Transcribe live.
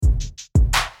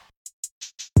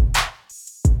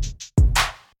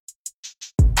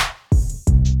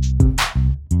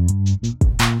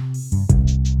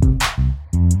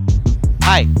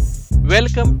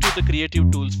Welcome to the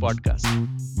Creative Tools Podcast.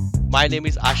 My name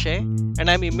is Ashay, and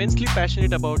I'm immensely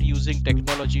passionate about using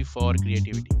technology for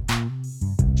creativity.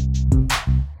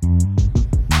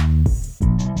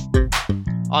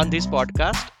 On this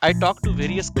podcast, I talk to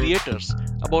various creators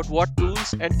about what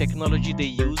tools and technology they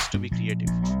use to be creative.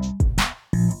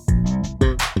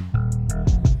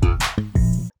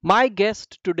 My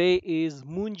guest today is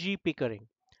Moonji Pickering.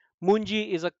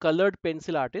 Moonji is a colored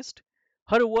pencil artist.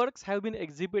 Her works have been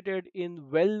exhibited in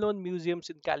well known museums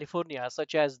in California,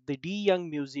 such as the D. Young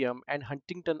Museum and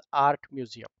Huntington Art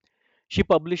Museum. She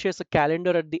publishes a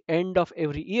calendar at the end of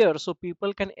every year so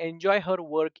people can enjoy her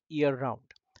work year round.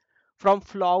 From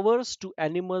flowers to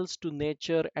animals to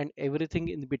nature and everything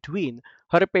in between,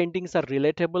 her paintings are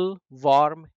relatable,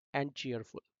 warm, and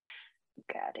cheerful.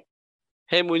 Got it.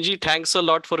 Hey Munji, thanks a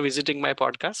lot for visiting my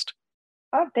podcast.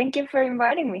 Oh, thank you for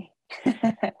inviting me.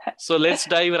 So let's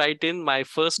dive right in. My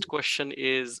first question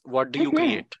is, what do you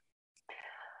create?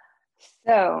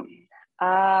 So,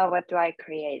 what do I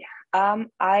create?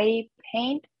 I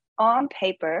paint on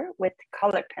paper with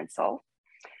colored pencil.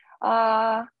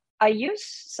 I use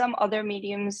some other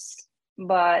mediums,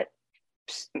 but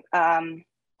um,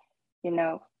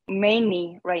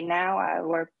 mainly right now I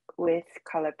work with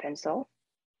colored pencil.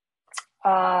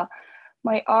 My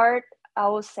art, I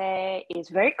will say, is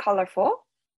very colorful.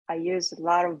 I use a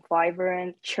lot of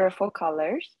vibrant, cheerful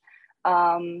colors.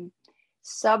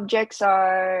 Subjects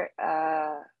are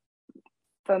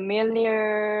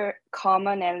familiar,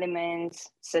 common elements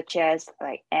such as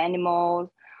like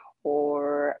animals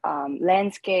or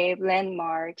landscape,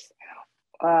 landmarks,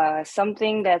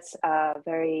 something that's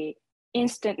very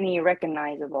instantly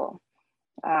recognizable.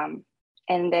 And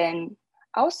then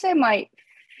I would say my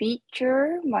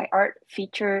art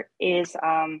feature is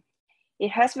it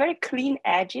has very clean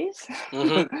edges.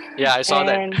 Mm-hmm. Yeah, I saw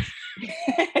and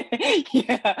that.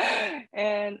 yeah,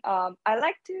 and I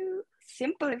like to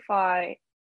simplify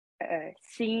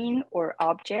scene or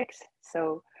objects,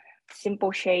 so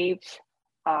simple shapes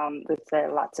with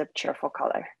lots of cheerful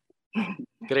color.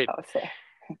 Great. I would say.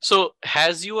 So,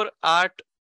 has your art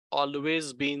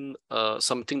always been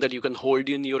something that you can hold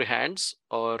in your hands,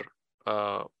 or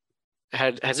uh,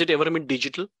 has it ever been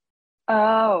digital?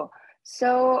 Oh,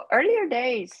 so earlier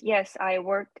days, yes, I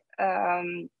worked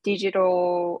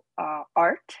digital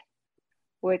art,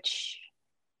 which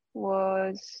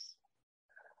was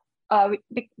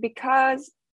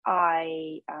because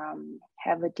I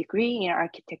have a degree in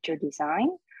architecture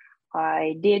design.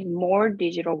 I did more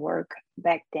digital work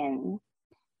back then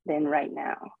than right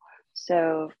now.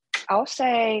 So I'll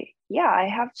say, yeah, I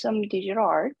have some digital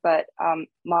art, but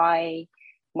my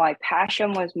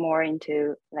passion was more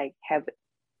into like have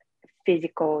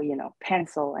physical,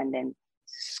 pencil and then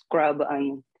scrub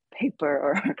on paper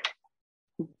or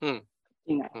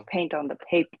paint on the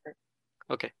paper.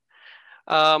 Okay.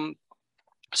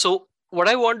 So what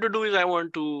I want to do is I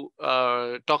want to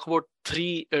talk about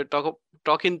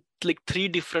talk in like three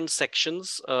different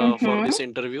sections for this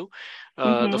interview.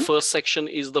 The first section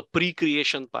is the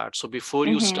pre-creation part. So before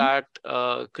you start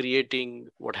creating,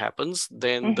 what happens,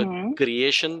 then the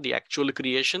creation, the actual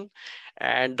creation,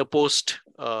 and the post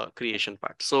creation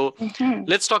part. So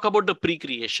let's talk about the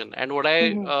pre-creation. And what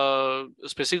I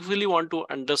specifically want to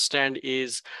understand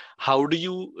is, how do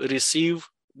you receive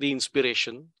the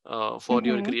inspiration for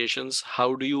your creations?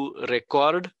 How do you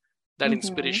record that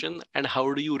inspiration, and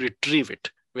how do you retrieve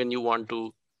it when you want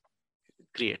to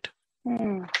create?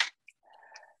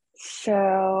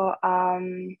 So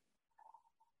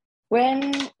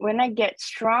when I get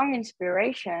strong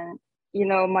inspiration,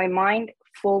 my mind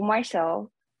fool myself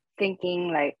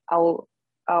thinking like I'll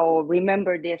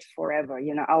remember this forever.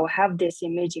 I'll have this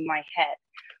image in my head,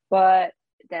 but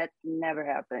that never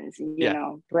happens.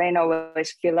 Brain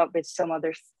always fill up with some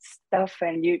other stuff,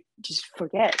 and you just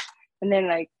forget. And then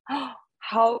like,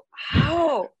 how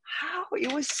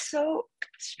it was so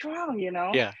strong.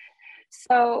 Yeah.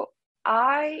 So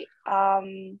I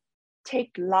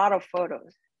take a lot of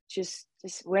photos. Just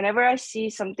whenever I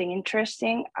see something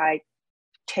interesting, I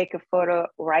take a photo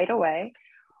right away,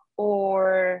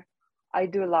 or I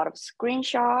do a lot of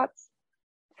screenshots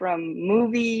from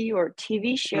movie or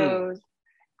TV shows.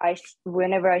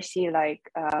 Whenever I see like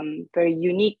very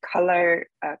unique color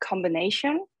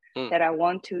combination that I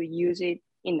want to use it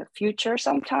in the future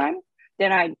sometime,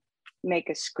 then I make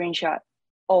a screenshot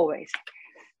always.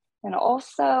 And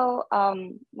also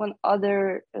one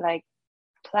other like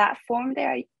platform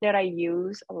that I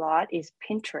use a lot is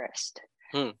Pinterest,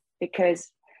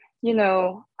 because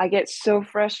I get so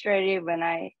frustrated when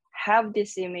I have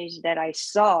this image that I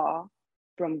saw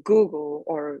from Google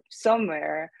or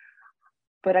somewhere,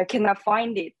 but I cannot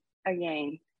find it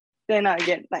again. Then I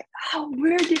get like, oh,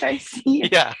 where did I see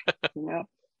it? Yeah.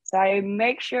 So I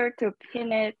make sure to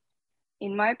pin it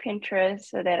in my Pinterest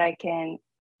so that I can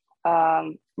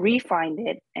re-find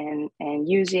it and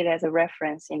use it as a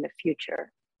reference in the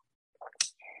future.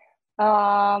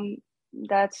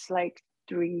 That's like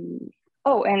 3.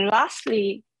 Oh, and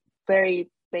lastly, very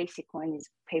basic one is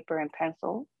paper and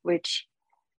pencil, which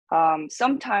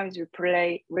sometimes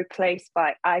replaced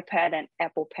by iPad and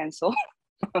Apple Pencil.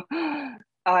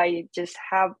 I just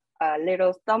have a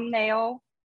little thumbnail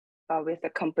with a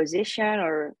composition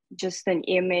or just an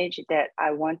image that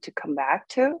I want to come back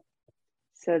to,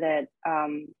 so that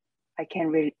I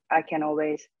can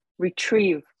always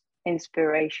retrieve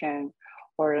inspiration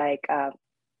or like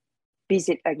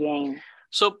visit again.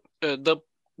 So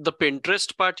the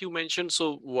Pinterest part you mentioned,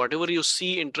 so whatever you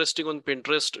see interesting on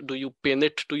Pinterest, do you pin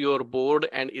it to your board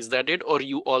and is that it? Or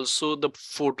you also, the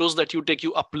photos that you take,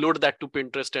 you upload that to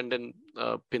Pinterest and then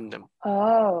pin them?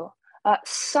 Oh,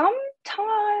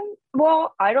 sometimes,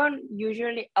 well, I don't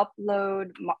usually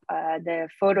upload the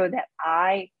photo that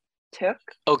I took.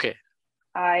 Okay.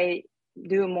 I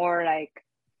do more like,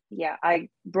 I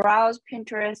browse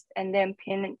Pinterest and then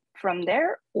pin it from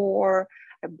there, or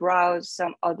I browse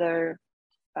some other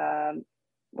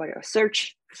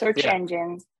search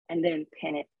engines and then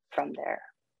pin it from there.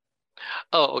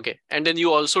 Oh, okay. And then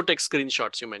you also take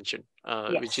screenshots, you mentioned,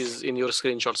 Yes. which is in your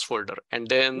screenshots folder. And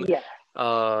then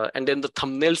the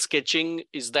thumbnail sketching,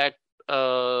 is that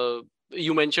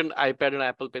you mentioned iPad and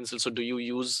Apple Pencil. So do you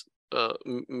use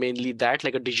mainly that,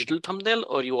 like a digital thumbnail,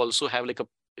 or you also have like a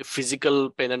physical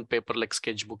pen and paper like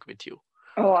sketchbook with you?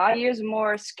 Oh, I use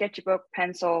more sketchbook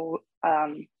pencil.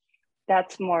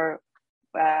 That's more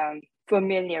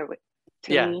familiar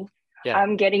to me. Yeah.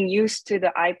 I'm getting used to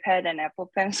the iPad and Apple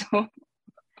Pencil.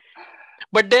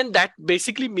 But then that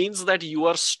basically means that you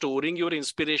are storing your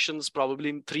inspirations probably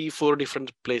in 3-4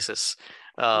 different places.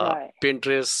 Right.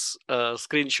 Pinterest,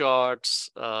 screenshots,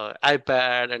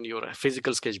 iPad, and your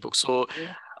physical sketchbook. So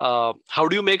how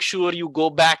do you make sure you go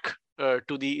back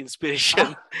to the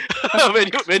inspiration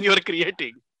when you're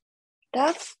creating?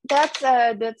 That's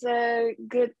a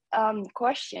good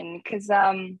question, because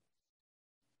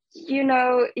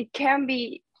it can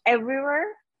be everywhere,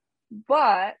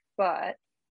 but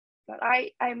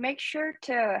I make sure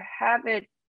to have it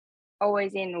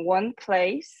always in one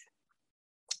place,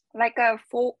 like a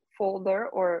full folder,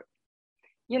 or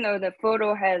the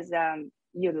photo has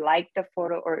you like the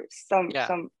photo, or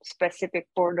some specific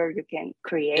folder you can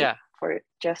create for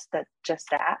just that.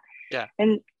 Yeah.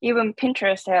 And even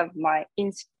Pinterest have my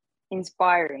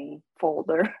inspiring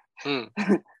folder,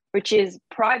 which is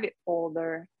private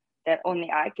folder that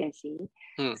only I can see.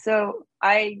 So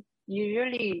I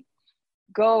usually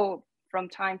go from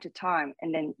time to time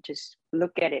and then just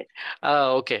look at it.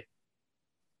 Okay.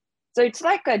 So it's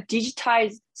like a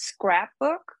digitized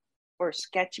scrapbook or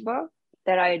sketchbook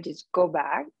that I just go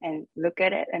back and look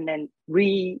at it and then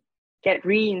get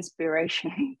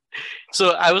re-inspiration.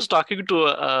 So I was talking to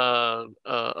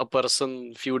a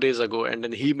person a few days ago, and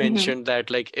then he mentioned that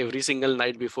like every single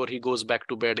night before he goes back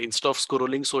to bed, instead of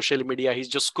scrolling social media, he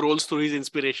just scrolls through his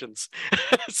inspirations.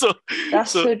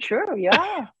 That's so true.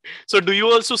 Yeah. So do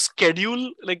you also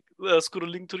schedule like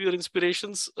scrolling through your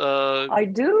inspirations? I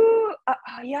do.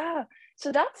 Yeah.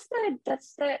 So that's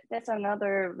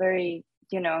another very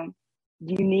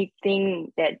unique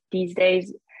thing that these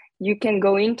days you can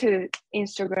go into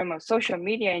Instagram or social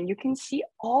media and you can see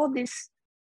all this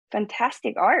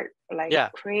fantastic art, like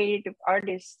creative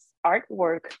artists'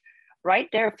 artwork right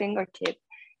there, fingertip.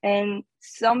 And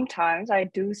sometimes I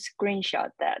do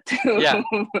screenshot that too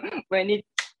when it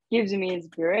gives me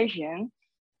inspiration.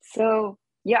 So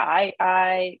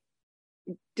I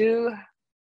do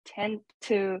tend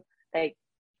to like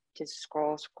just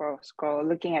scroll,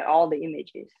 looking at all the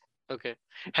images. Okay.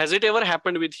 Has it ever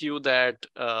happened with you that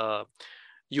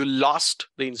you lost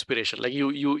the inspiration? Like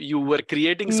you were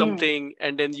creating something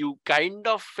and then you kind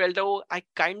of felt, oh, I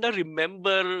kind of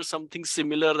remember something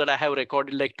similar that I have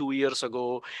recorded like 2 years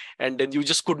ago, and then you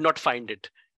just could not find it.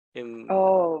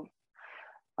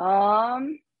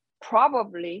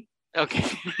 Probably. Okay.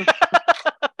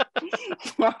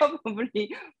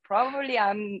 Probably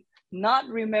I'm not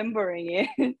remembering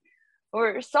it.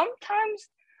 Or sometimes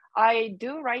I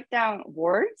do write down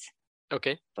words.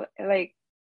 Okay. But like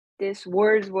this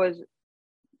words was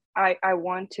I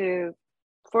want to,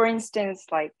 for instance,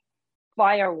 like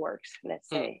fireworks, let's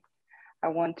say. I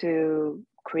want to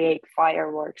create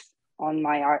fireworks on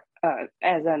my art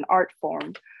as an art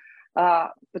form.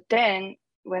 But then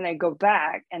when I go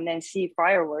back and then see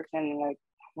fireworks and like,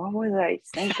 what was I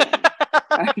thinking?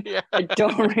 I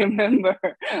don't remember.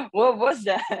 What was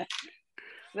that?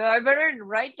 So I better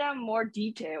write down more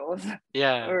details.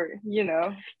 Yeah. Or,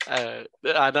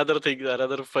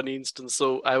 Another funny instance.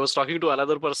 So I was talking to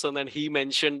another person and he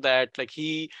mentioned that like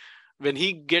when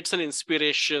he gets an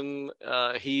inspiration,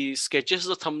 he sketches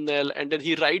the thumbnail and then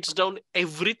he writes down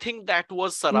everything that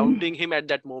was surrounding him at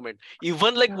that moment,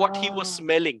 even like what he was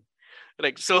smelling.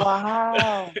 Like, so,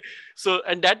 wow. so,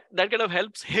 and that kind of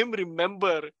helps him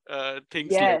remember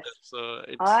things Yes. later. So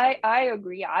it's, I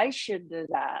agree. I should do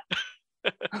that.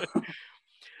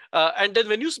 And then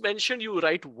when you mentioned you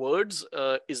write words,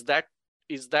 is that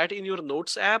in your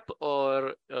notes app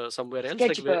or somewhere else?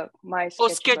 Sketchbook, my sketchbook.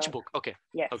 Oh, sketchbook. Okay.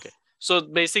 Yes. Okay. So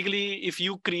basically, if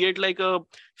you create like a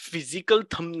physical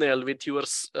thumbnail with your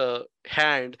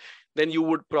hand, then you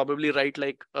would probably write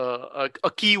like a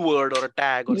keyword or a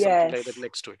tag or something like that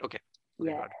next to it. Okay.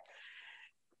 Yeah.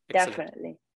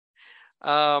 Definitely.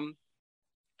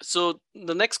 So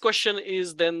the next question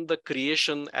is then the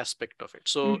creation aspect of it.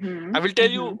 So I will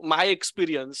tell you my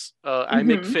experience. I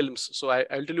make films. So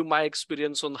I'll tell you my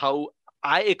experience on how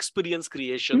I experience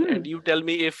creation. And you tell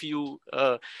me if you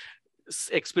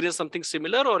experience something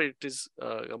similar or it is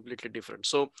completely different.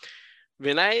 So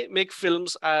when I make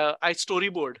films, I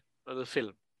storyboard the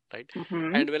film, right?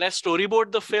 And when I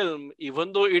storyboard the film,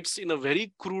 even though it's in a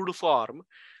very crude form,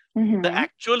 the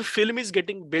actual film is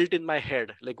getting built in my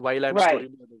head, like while I'm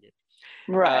storyboarding it.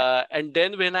 Right. And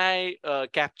then when I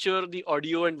capture the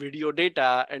audio and video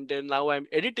data, and then now I'm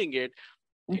editing it,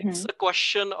 it's a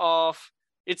question of,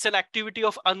 it's an activity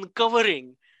of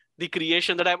uncovering the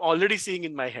creation that I'm already seeing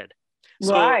in my head.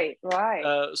 So, right.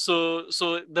 So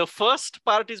the first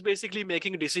part is basically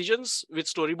making decisions with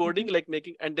storyboarding, like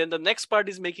making, and then the next part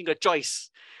is making a choice.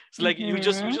 So like you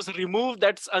just remove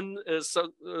that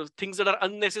things that are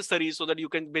unnecessary, so that you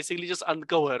can basically just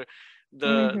uncover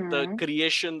the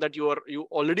creation that you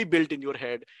already built in your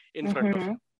head in front of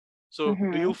you. So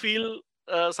do you feel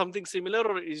something similar,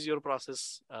 or is your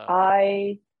process?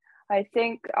 I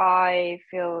think I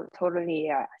feel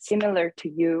totally similar to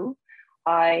you.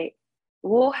 I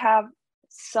will have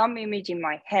some image in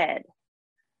my head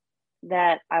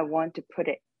that I want to put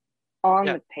it on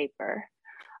the paper.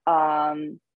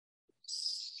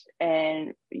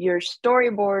 And your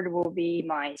storyboard will be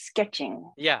my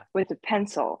sketching with a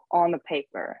pencil on the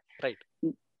paper. Right.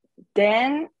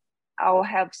 Then I will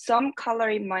have some color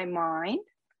in my mind.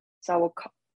 So I will,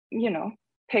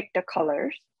 pick the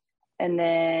colors and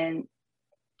then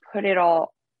put it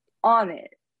all on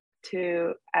it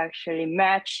to actually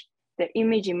match the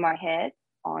image in my head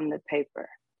on the paper.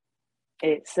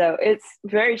 So it's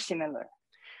very similar.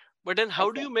 But then how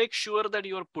do you make sure that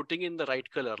you're putting in the right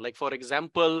color? Like, for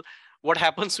example, what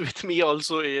happens with me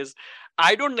also is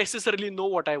I don't necessarily know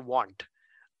what I want.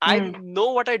 I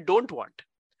know what I don't want.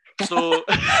 So,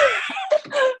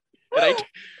 right.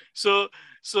 So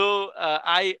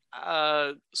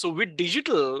with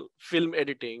digital film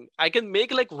editing, I can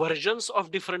make like versions of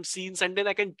different scenes, and then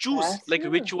I can choose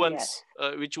which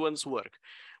ones work.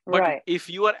 But if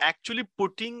you are actually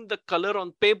putting the color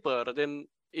on paper, then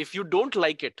if you don't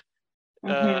like it,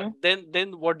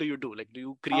 then what do you do? Like, do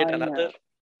you create another?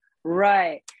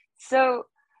 Right. So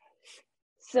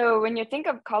when you think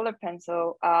of color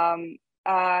pencil,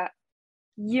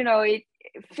 it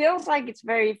feels like it's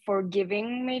very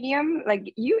forgiving medium.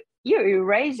 Like you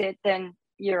erase it, then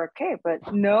you're okay.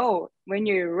 But no, when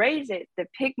you erase it, the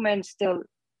pigment still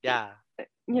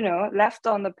left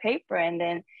on the paper, and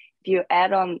then if you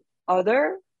add on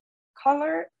other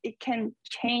color, it can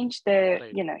change the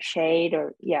shade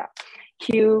or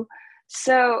hue.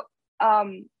 So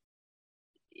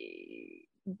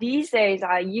these days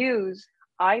I use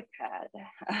iPad,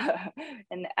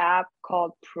 an app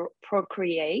called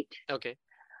Procreate. Okay.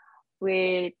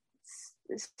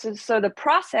 So the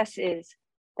process is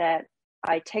that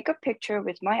I take a picture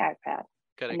with my iPad.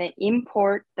 Correct. And then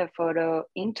import the photo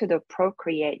into the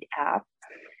Procreate app.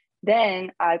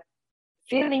 Then I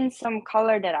fill in some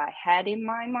color that I had in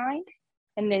my mind,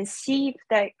 and then see if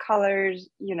that colors,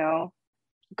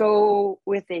 go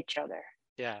with each other.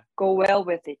 Yeah. Go well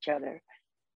with each other.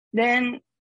 Then,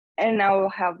 and I will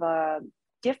have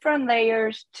different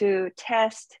layers to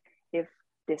test if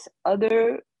this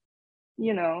other,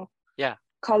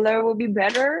 color will be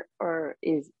better, or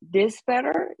is this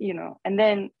better, and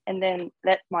then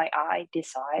let my eye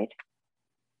decide.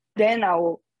 Then I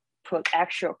will put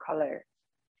actual color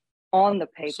on the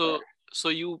paper. So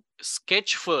you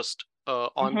sketch first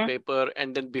on paper,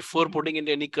 and then before putting in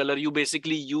any color, you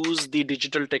basically use the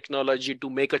digital technology to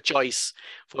make a choice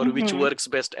for which works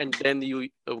best, and then you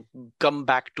come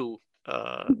back to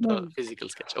the physical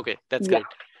sketch. Okay, that's great.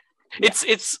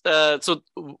 It's so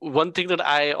one thing that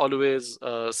I always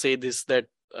say this, that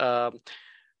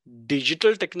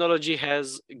digital technology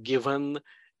has given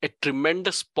a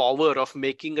tremendous power of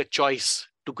making a choice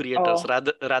to creators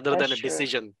rather than a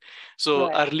decision.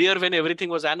 So earlier, when everything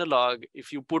was analog,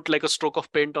 if you put like a stroke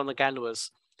of paint on the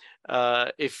canvas,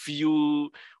 if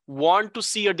you want to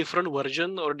see a different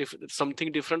version or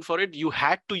something different for it, you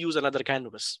had to use another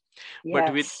canvas.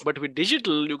 But with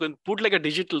digital, you can put like a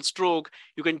digital stroke,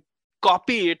 you can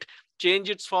copy it, change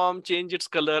its form, change its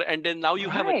color, and then now you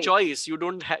have a choice. You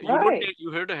don't have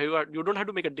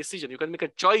to make a decision. You can make a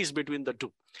choice between the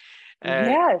two.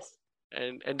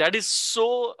 And that is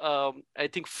so I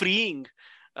think freeing.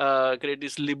 It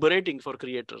is liberating for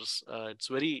creators. It's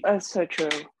very so true,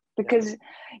 because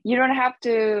you don't have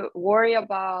to worry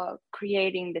about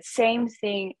creating the same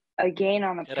thing again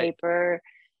on a paper,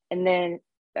 and then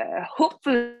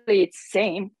hopefully it's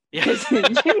same. Because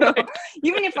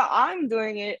even if I'm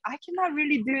doing it, I cannot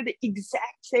really do the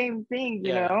exact same thing,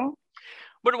 you know.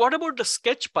 But what about the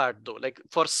sketch part though? Like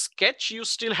for sketch, you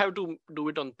still have to do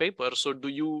it on paper. So do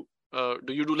you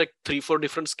do like 3-4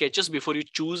 different sketches before you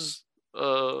choose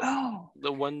the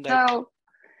one that?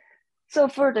 So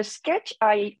for the sketch,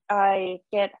 I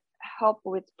get help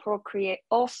with Procreate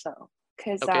also,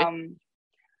 because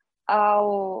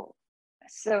I'll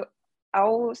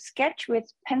sketch with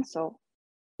pencil,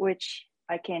 which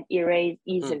I can erase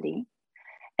easily.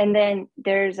 And then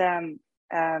there's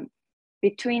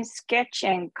between sketch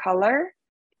and color,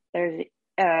 there's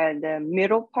the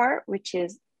middle part, which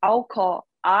is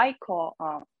I call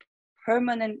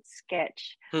permanent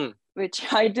sketch,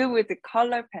 which I do with the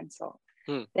color pencil.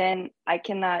 Then I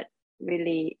cannot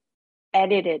really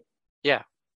edit it.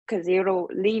 Because it'll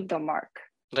leave the mark.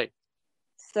 Right.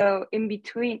 So in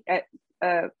between,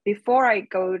 before I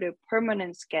go to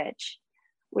permanent sketch,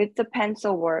 with the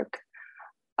pencil work,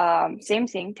 same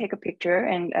thing, take a picture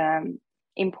and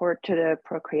import to the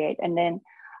Procreate. And then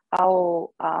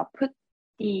I'll put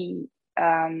the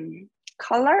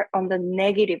color on the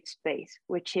negative space,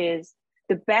 which is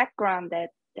the background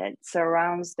that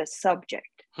surrounds the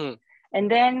subject. And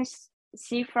then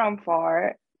see from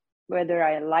far whether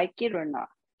I like it or not.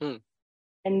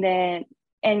 And then,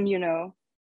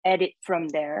 edit from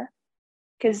there.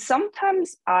 Because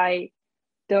sometimes I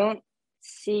don't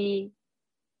see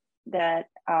that,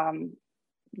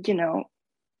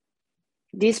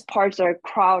 these parts are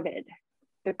crowded.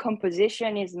 The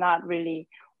composition is not really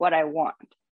what I want.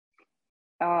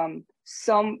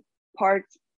 Some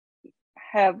parts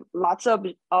have lots of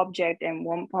object and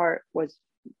one part was,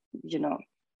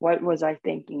 what was I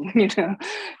thinking,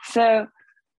 So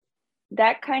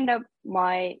that kind of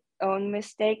my own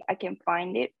mistake, I can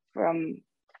find it from,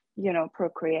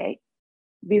 Procreate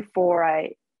before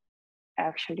I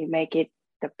actually make it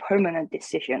the permanent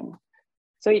decision.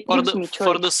 So it gives me choice.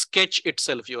 For the sketch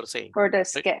itself, you're saying? For the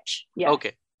sketch, yeah.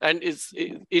 Okay. And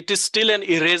it is still an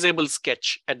erasable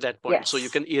sketch at that point. So you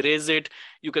can erase it,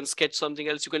 you can sketch something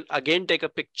else, you can again take a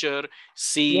picture,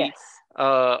 see,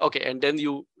 okay, and then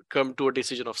you come to a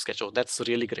decision of sketch. Oh, that's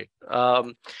really great.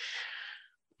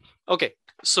 Okay,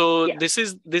 so this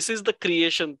is the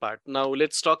creation part. Now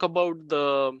let's talk about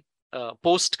the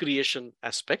post-creation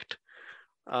aspect,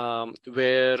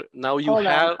 where now you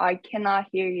have... I cannot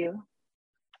hear you.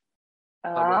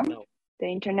 The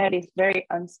internet is very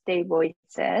unstable, it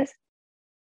says.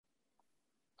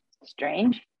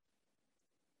 Strange.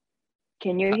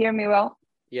 Can you hear me well?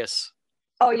 Yes.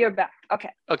 Oh, you're back. Okay.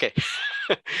 Okay.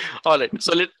 All right.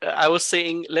 So I was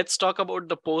saying, let's talk about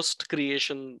the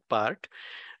post-creation part,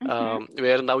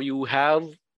 where now you have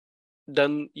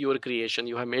done your creation,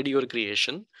 you have made your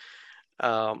creation.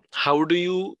 How do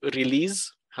you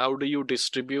release? How do you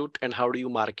distribute? And how do you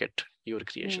market your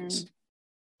creations?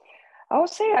 I would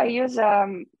say I use a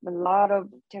lot of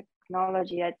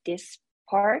technology at this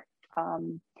part.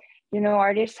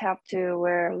 Artists have to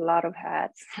wear a lot of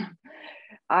hats.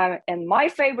 And my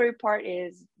favorite part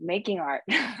is making art,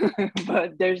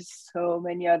 but there's so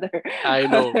many other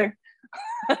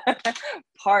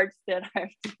parts that I have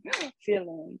to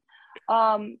fill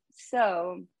in.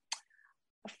 So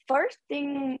first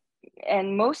thing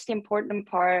and most important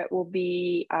part will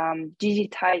be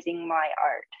digitizing my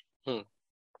art.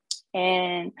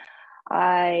 And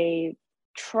I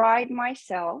tried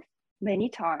myself many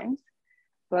times,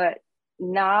 but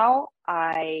now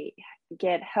I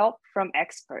get help from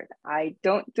expert. I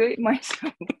don't do it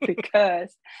myself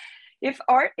because if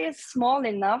art is small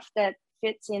enough that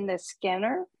fits in the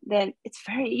scanner, then it's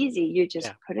very easy. You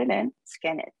just put it in,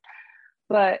 scan it.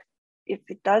 But if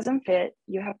it doesn't fit,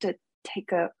 you have to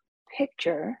take a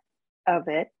picture of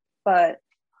it. But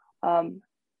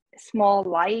small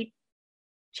light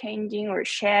changing or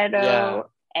shadow,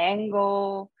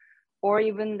 angle, or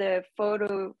even the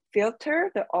photo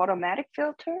filter, the automatic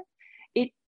filter,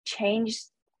 it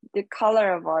changed the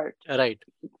color of art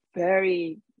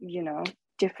very,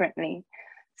 differently.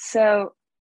 So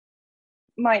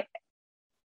my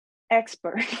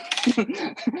expert,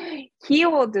 he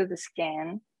will do the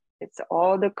scan. It's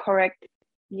all the correct,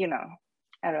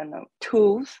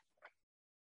 tools.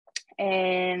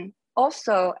 And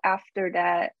also after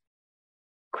that,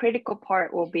 critical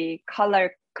part will be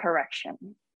color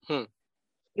correction. You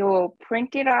will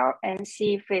print it out and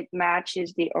see if it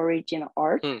matches the original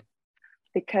art,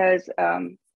 because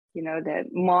the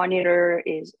monitor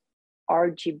is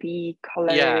RGB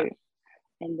color,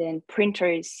 and then printer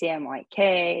is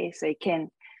CMYK, so it can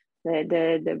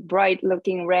the bright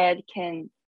looking red can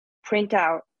print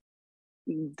out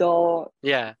dull,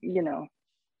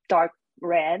 dark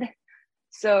red.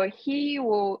 So he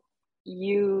will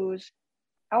use,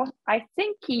 I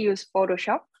think he used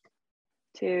Photoshop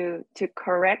to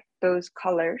correct those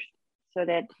colors so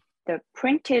that the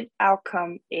printed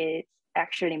outcome is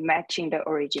actually matching the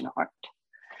original art.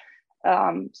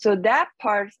 So that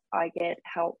part I get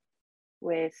help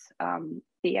with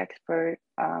the expert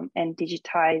and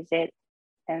digitize it.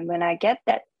 And when I get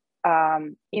that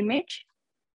image,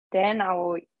 then I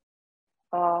will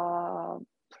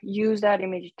use that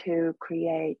image to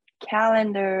create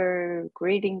calendar,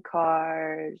 greeting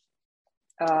cards,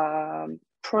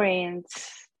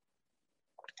 prints,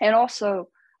 and also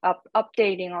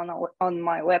updating on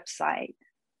my website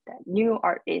that new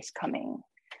art is coming,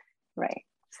 right?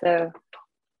 So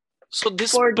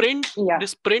this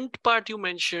print part you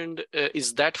mentioned,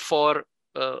 is that for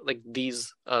like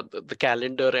these the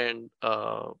calendar and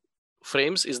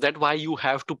frames? Is that why you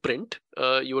have to print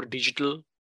your digital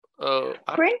art?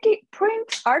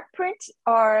 Art prints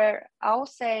are, I'll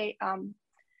say,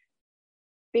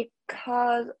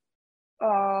 because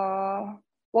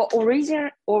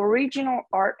original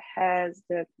art has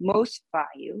the most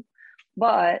value,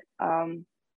 but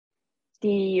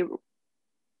the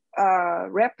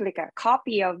replica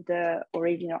copy of the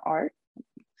original art,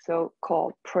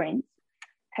 so-called prints,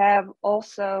 have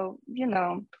also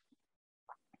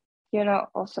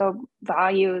also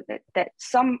value that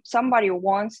somebody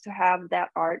wants to have that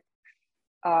art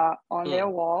on their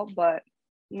wall, but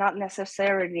not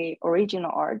necessarily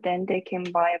original art, then they can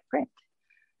buy a print.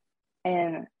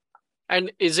 And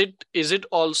is it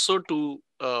also to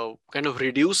kind of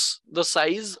reduce the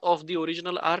size of the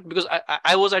original art? Because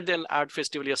I was at an art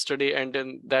festival yesterday, and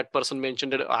then that person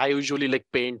mentioned that I usually like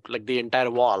paint like the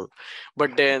entire wall,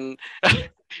 but then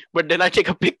I take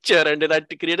a picture and then I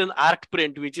create an art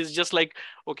print which is just like,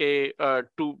 okay,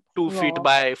 2 feet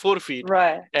by 4 feet,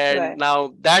 and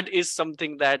now that is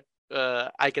something that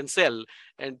I can sell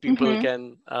and people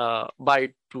can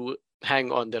buy to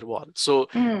hang on their wall. So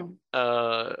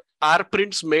are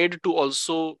prints made to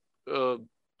also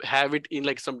have it in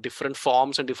like some different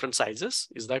forms and different sizes?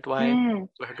 Is that why you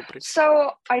have to print?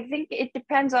 So I think it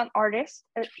depends on artists.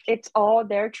 It's all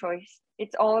their choice.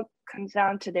 It all comes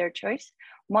down to their choice.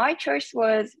 My choice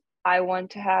was I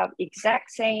want to have exact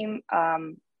same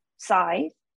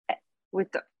size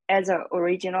as an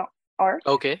original art.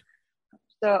 Okay.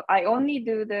 So I only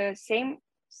do the same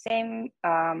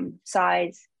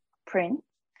size print,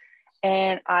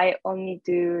 and I only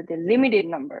do the limited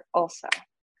number also.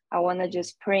 I want to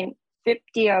just print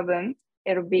 50 of them.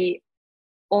 It'll be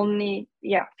only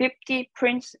 50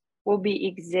 prints will be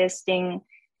existing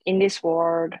in this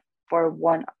world for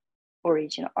one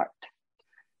original art.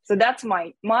 So that's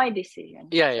my decision.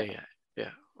 Yeah.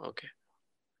 Okay.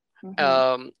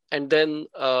 And then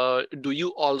do you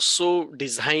also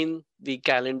design the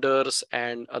calendars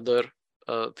and other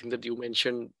thing that you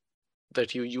mentioned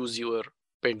that you use your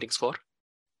paintings for?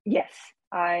 Yes,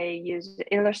 I use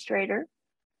Illustrator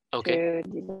to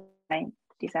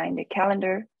design the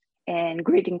calendar and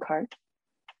greeting card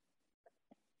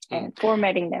and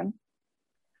formatting them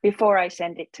before I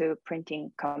send it to a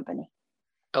printing company.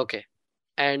 Okay.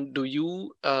 And do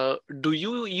you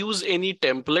use any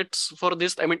templates for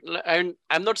this? I mean, and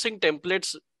I'm not saying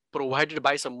templates provided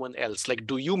by someone else. Like,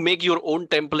 do you make your own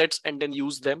templates and then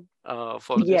use them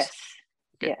for this?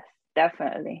 Yes,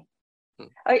 definitely.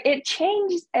 It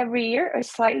changes every year or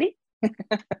slightly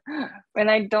when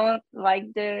I don't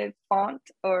like the font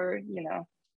or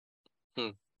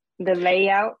the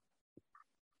layout.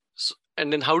 So,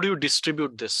 and then how do you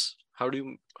distribute this? How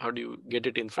do you get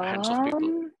it in hands of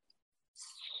people?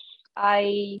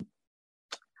 I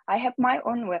have my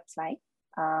own website.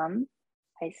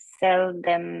 I sell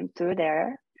them through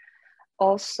there.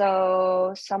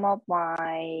 Also, some of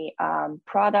my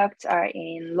products are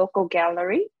in local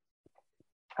gallery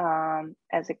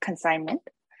as a consignment.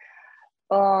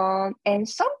 And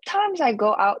sometimes I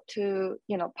go out to,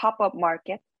 pop-up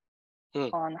market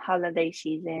on holiday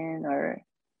season or,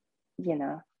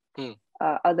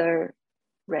 other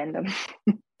random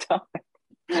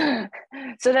time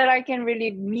so that I can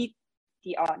really meet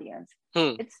the audience.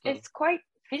 It's quite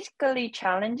physically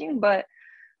challenging, but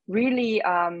really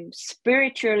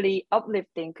spiritually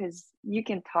uplifting because you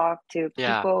can talk to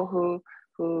people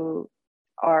who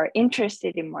are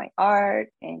interested in my art,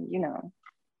 and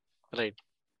right,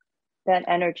 that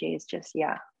energy is just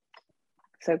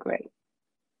so great.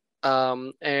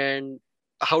 And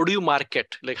how do you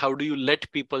market? Like, how do you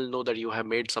let people know that you have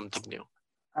made something new?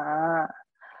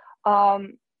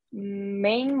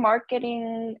 Main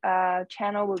marketing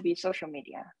channel will be social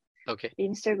media. Okay.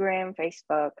 Instagram,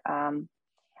 Facebook.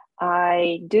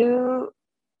 I do.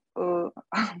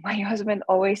 My husband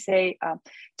always say,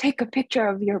 take a picture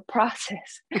of your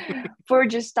process for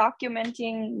just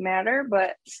documenting matter,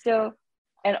 but still,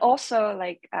 and also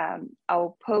like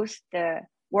I'll post the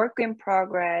work in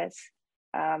progress,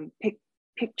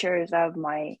 pictures of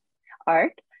my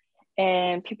art,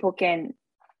 and people can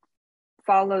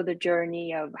follow the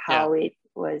journey of how it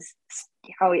was,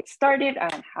 how it started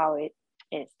and how it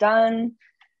is done,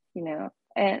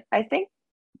 and I think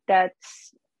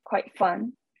that's quite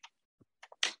fun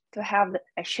to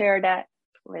share that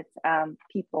with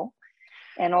people.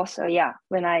 And also,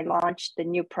 when I launch the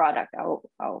new product,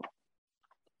 I'll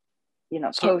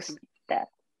post that.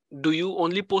 Do you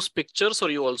only post pictures or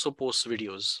you also post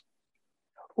videos?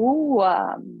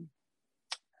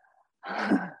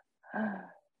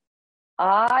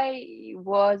 I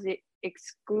was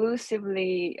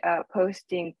exclusively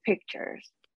posting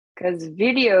pictures because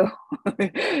video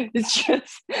it's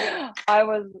just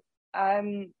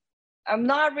I'm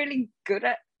not really good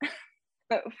at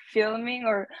filming,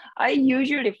 or I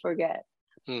usually forget.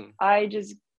 I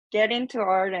just get into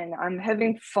art and I'm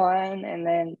having fun, and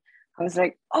then I was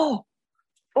like, oh,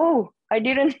 I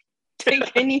didn't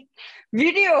take any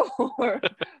video or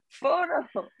photo.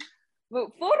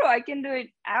 But photo I can do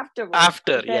it afterwards.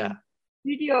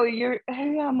 Video,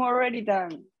 I'm already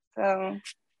done. So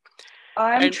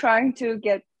I'm trying to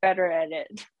get better at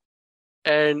it.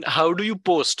 And how do you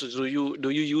post? Do you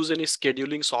use any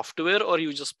scheduling software, or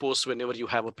you just post whenever you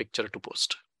have a picture to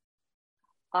post?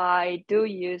 I do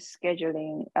use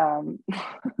scheduling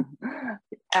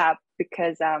app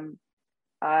because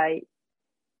I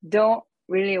don't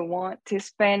really want to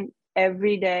spend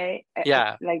every day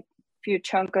like few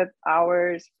chunk of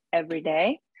hours every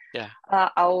day.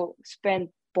 I'll spend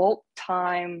bulk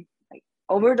time like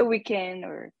over the weekend,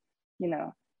 or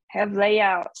have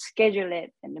layout, schedule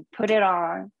it, and then put it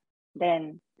on.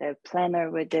 Then the planner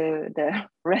will do the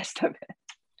rest of it.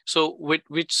 So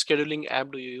which scheduling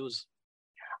app do you use?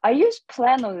 I use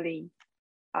Planoly.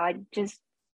 I just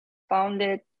found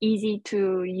it easy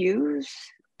to use.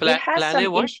 It has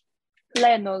some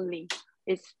Planoly.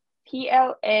 It's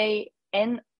Planoly.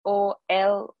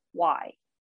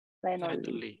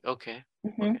 Planoly. Okay.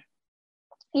 Okay.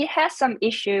 It has some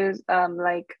issues,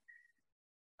 like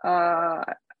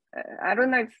I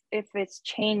don't know if it's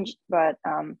changed, but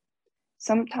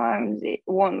sometimes it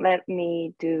won't let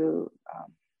me do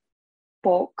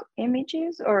bulk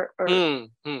images or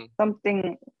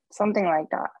something like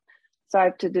that. So I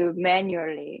have to do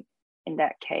manually in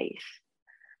that case.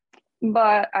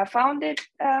 But I found it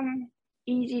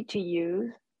easy to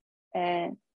use,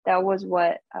 and that was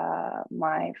what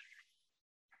my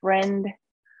friend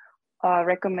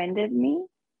recommended me.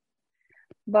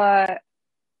 But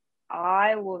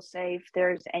I will say if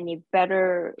there's any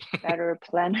better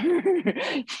planner,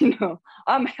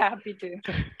 I'm happy to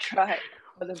try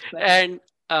other planners.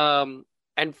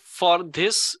 And for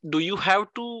this, do you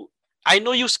have to? I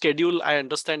know you schedule. I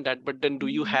understand that, but then do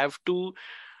you have to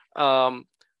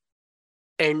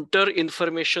enter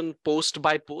information post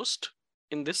by post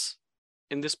in this?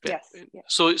 Yes.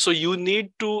 So you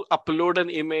need to upload an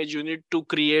image. You need to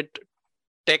create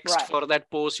text for that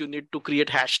post. You need to create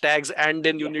hashtags, and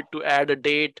then you need to add a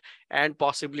date and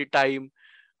possibly time,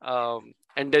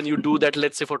 and then you do that,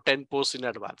 let's say, for 10 posts in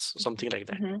advance, something like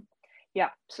that.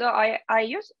 So I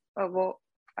use well,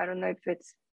 I don't know if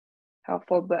it's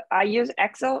helpful, but I use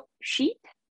Excel sheet.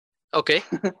 Okay.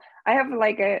 I have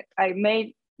I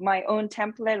made my own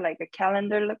template, like a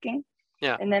calendar looking,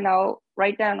 and then I'll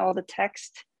write down all the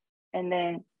text, and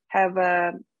then have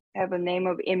a name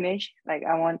of image like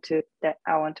I want to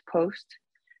post,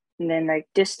 and then like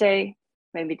this day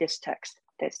maybe this text.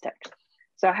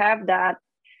 So I have that,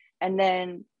 and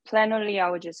then Planoly, I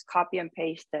would just copy and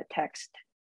paste the text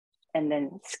and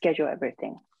then schedule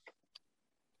everything.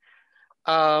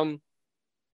 And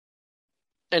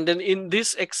then in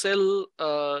this Excel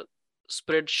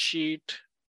spreadsheet,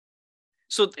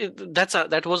 so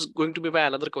that was going to be my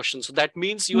another question. So that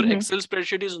means your Excel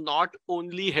spreadsheet is not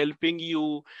only helping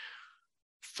you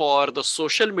for the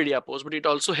social media post, but it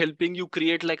also helping you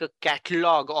create like a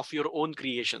catalog of your own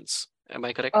creations. Am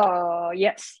I correct?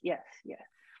 Yes.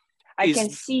 I can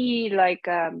see like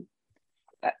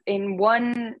in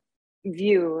one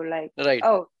view, like, right.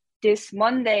 Oh, this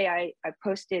Monday I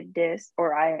posted this,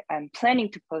 or I'm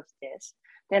planning to post this,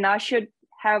 then I should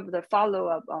have the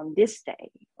follow-up on this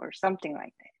day or something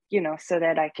like that, so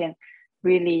that I can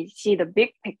really see the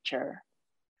big picture.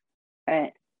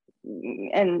 And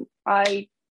I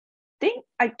think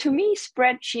to me,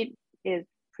 spreadsheet is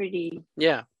pretty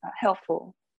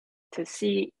helpful to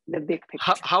see the big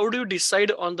picture. How do you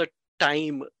decide on the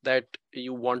time that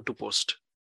you want to post?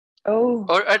 Or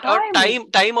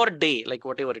time or day, like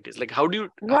whatever it is. Like how do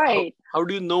you how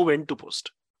do you know when to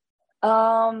post?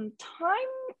 Time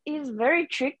is very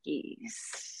tricky.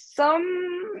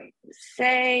 Some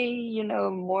say,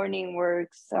 morning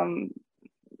works, some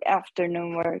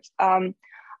afternoon works.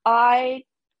 I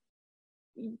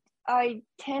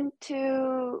tend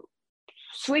to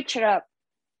switch it up.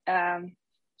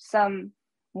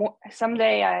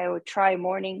 Someday I will try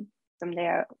morning, someday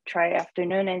I'll try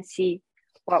afternoon and see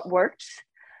what works.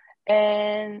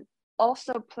 And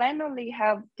also Planoly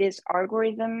have this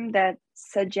algorithm that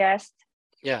suggests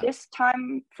this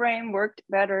time frame worked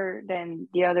better than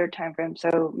the other time frame,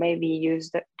 so maybe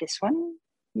use this one,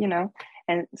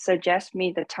 and suggest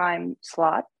me the time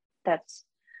slot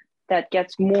that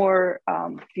gets more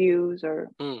views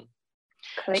or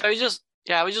clicks. So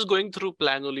I was just going through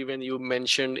Planoly when you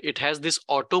mentioned it has this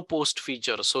auto post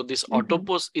feature. So this auto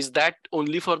post, is that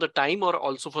only for the time or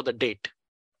also for the date?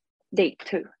 Date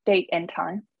too, date and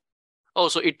time. Oh,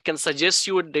 so it can suggest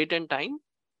you a date and time?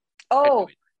 Oh,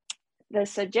 the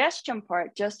suggestion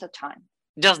part, just the time.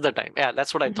 Just the time. Yeah,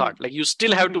 that's what I thought. Like you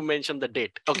still have to mention the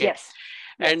date. Okay. Yes.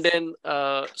 And then,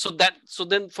 so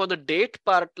then for the date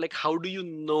part, like how do you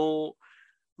know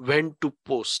when to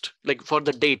post? Like for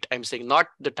the date, I'm saying, not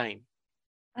the time.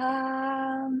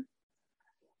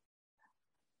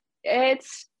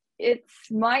 It's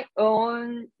my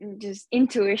own just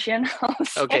intuition. I'll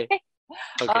say. Okay.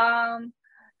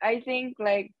 I think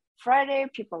like Friday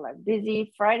people are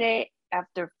busy. Friday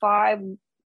after 5,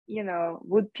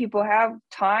 would people have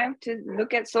time to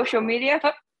look at social media?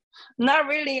 Not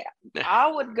really.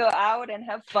 I would go out and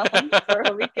have fun for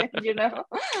a weekend,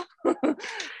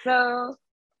 So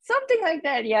something like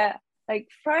that. Yeah, like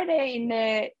Friday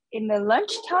in the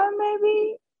lunchtime,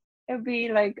 maybe it'd be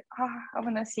like, I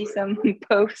want to see some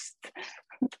posts.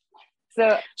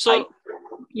 So I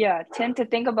tend to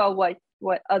think about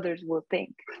what others will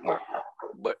think.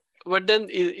 But then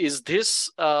is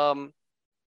this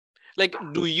like,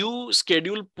 do you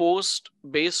schedule post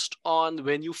based on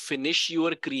when you finish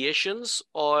your creations,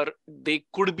 or they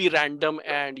could be random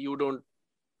and you don't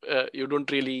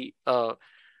really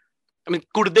I mean,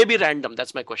 could they be random?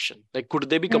 That's my question. Like, could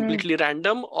they be completely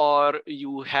random, or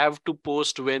you have to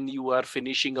post when you are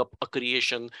finishing up a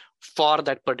creation for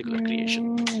that particular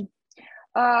creation?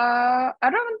 I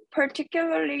don't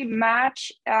particularly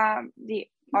match the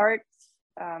art's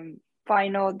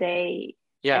final day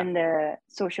and the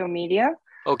social media.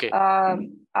 Okay.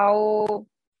 I'll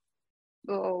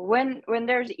when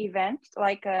there's events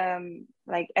like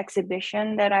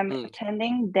exhibition that I'm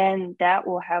attending, then that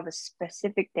will have a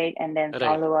specific date and then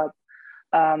follow up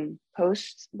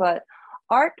posts. But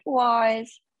art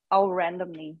wise, I'll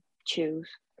randomly choose.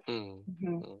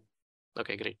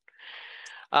 Okay, great.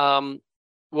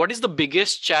 What is the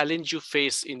biggest challenge you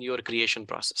face in your creation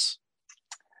process?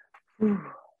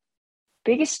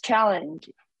 Biggest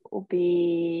challenge will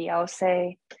be, I'll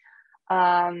say,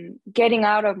 getting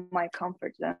out of my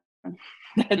comfort zone.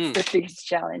 That's the biggest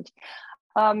challenge.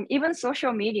 Even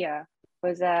social media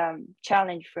was a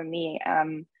challenge for me.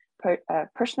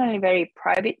 Personally, very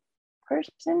private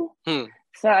person,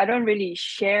 so I don't really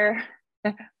share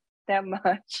that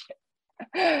much.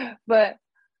 But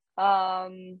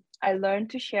I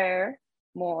learned to share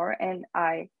more, and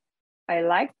I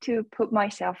like to put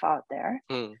myself out there.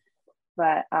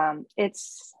 But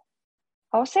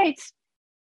I'll say it's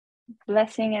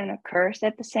blessing and a curse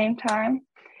at the same time,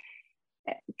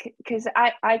 because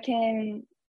I can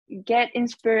get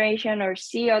inspiration or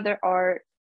see other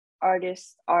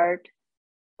artists' art,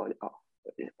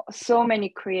 so many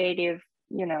creative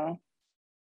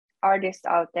artists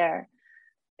out there.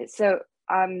 So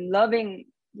I'm loving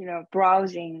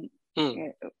browsing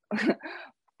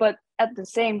But at the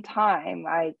same time,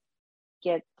 I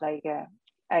get like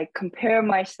I compare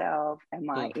myself. Am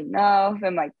I enough?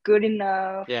 Am I good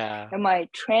enough? Yeah. Am I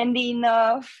trendy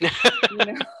enough?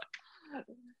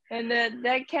 And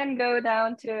that can go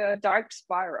down to a dark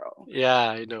spiral. Yeah,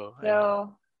 I know.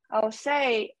 So I'll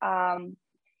say,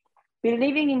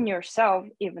 believing in yourself,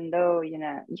 even though you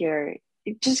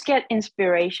just get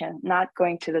inspiration, not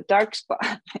going to the dark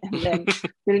spot, and then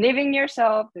believing in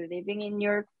yourself, believing in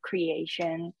your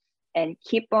creation, and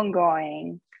keep on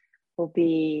going will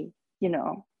be,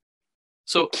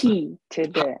 so the key to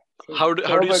the. How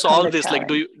do you solve this? Like,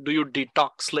 do you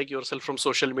detox like yourself from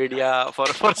social media for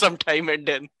some time and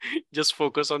then just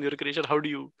focus on your creation? How do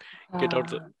you get out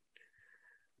there?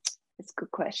 It's a good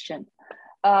question.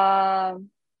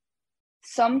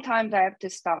 Sometimes I have to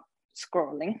stop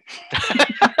scrolling.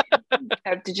 I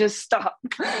have to just stop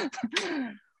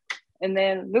and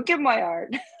then look at my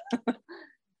art.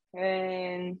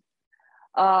 And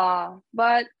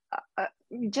but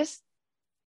just,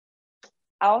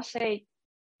 I'll say,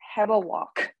 have a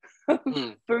walk.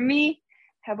 For me,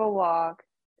 have a walk,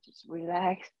 just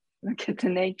relax, look at the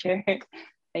nature,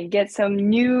 and get some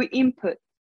new input.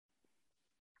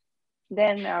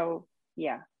 Then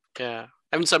yeah.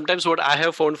 I mean, sometimes what I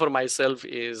have found for myself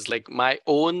is like my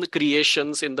own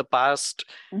creations in the past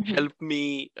help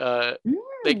me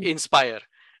like inspire.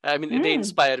 I mean, they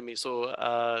inspire me.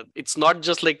 So it's not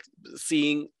just like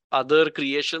seeing other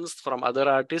creations from other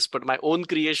artists, but my own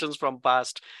creations from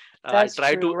past. I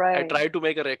try to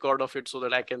make a record of it so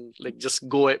that I can like just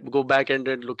go back and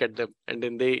then look at them, and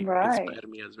then they inspire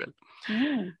me as well.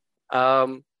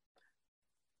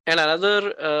 And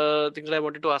another thing that I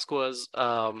wanted to ask was,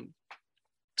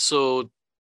 so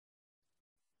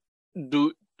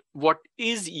what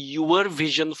is your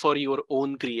vision for your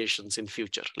own creations in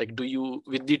future? Like, do you,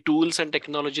 with the tools and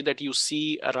technology that you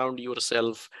see around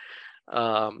yourself,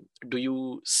 do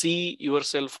you see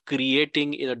yourself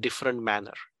creating in a different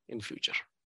manner in future?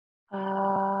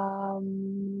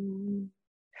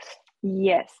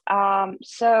 Yes.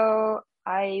 So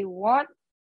I want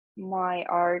my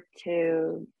art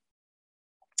to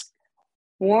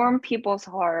warm people's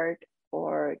heart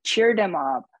or cheer them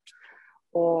up,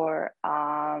 or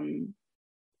I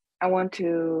want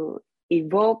to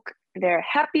evoke their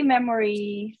happy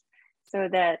memories so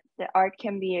that the art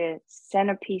can be a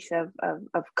centerpiece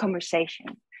of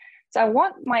conversation. So I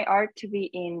want my art to be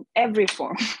in every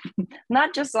form,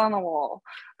 not just on a wall,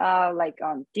 like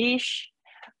on dish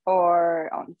or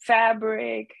on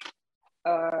fabric,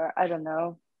 or I don't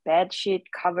know, bed sheet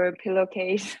cover,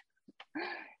 pillowcase.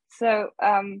 So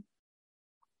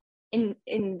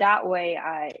in that way,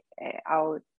 I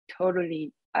would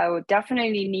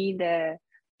definitely need the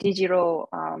digital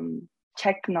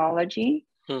technology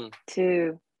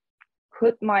to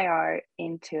put my art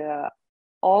into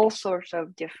all sorts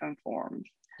of different forms,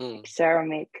 like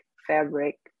ceramic,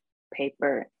 fabric,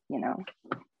 paper,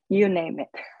 you name it.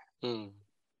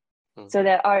 So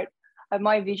that art,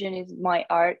 my vision is my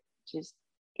art just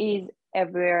is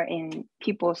everywhere in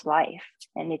people's life,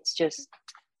 and it's just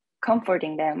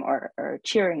comforting them or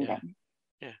cheering them.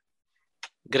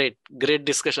 Great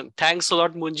discussion. Thanks a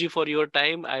lot, Moonji, for your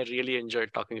time. I really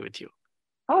enjoyed talking with you.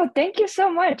 Oh, thank you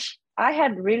so much. I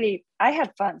had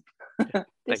fun.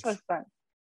 This was fun.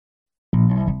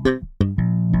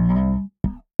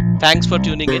 Thanks for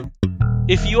tuning in.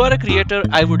 If you are a creator,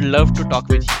 I would love to talk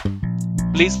with you.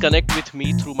 Please connect with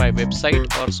me through my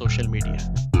website or social media.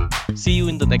 See you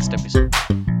in the next episode.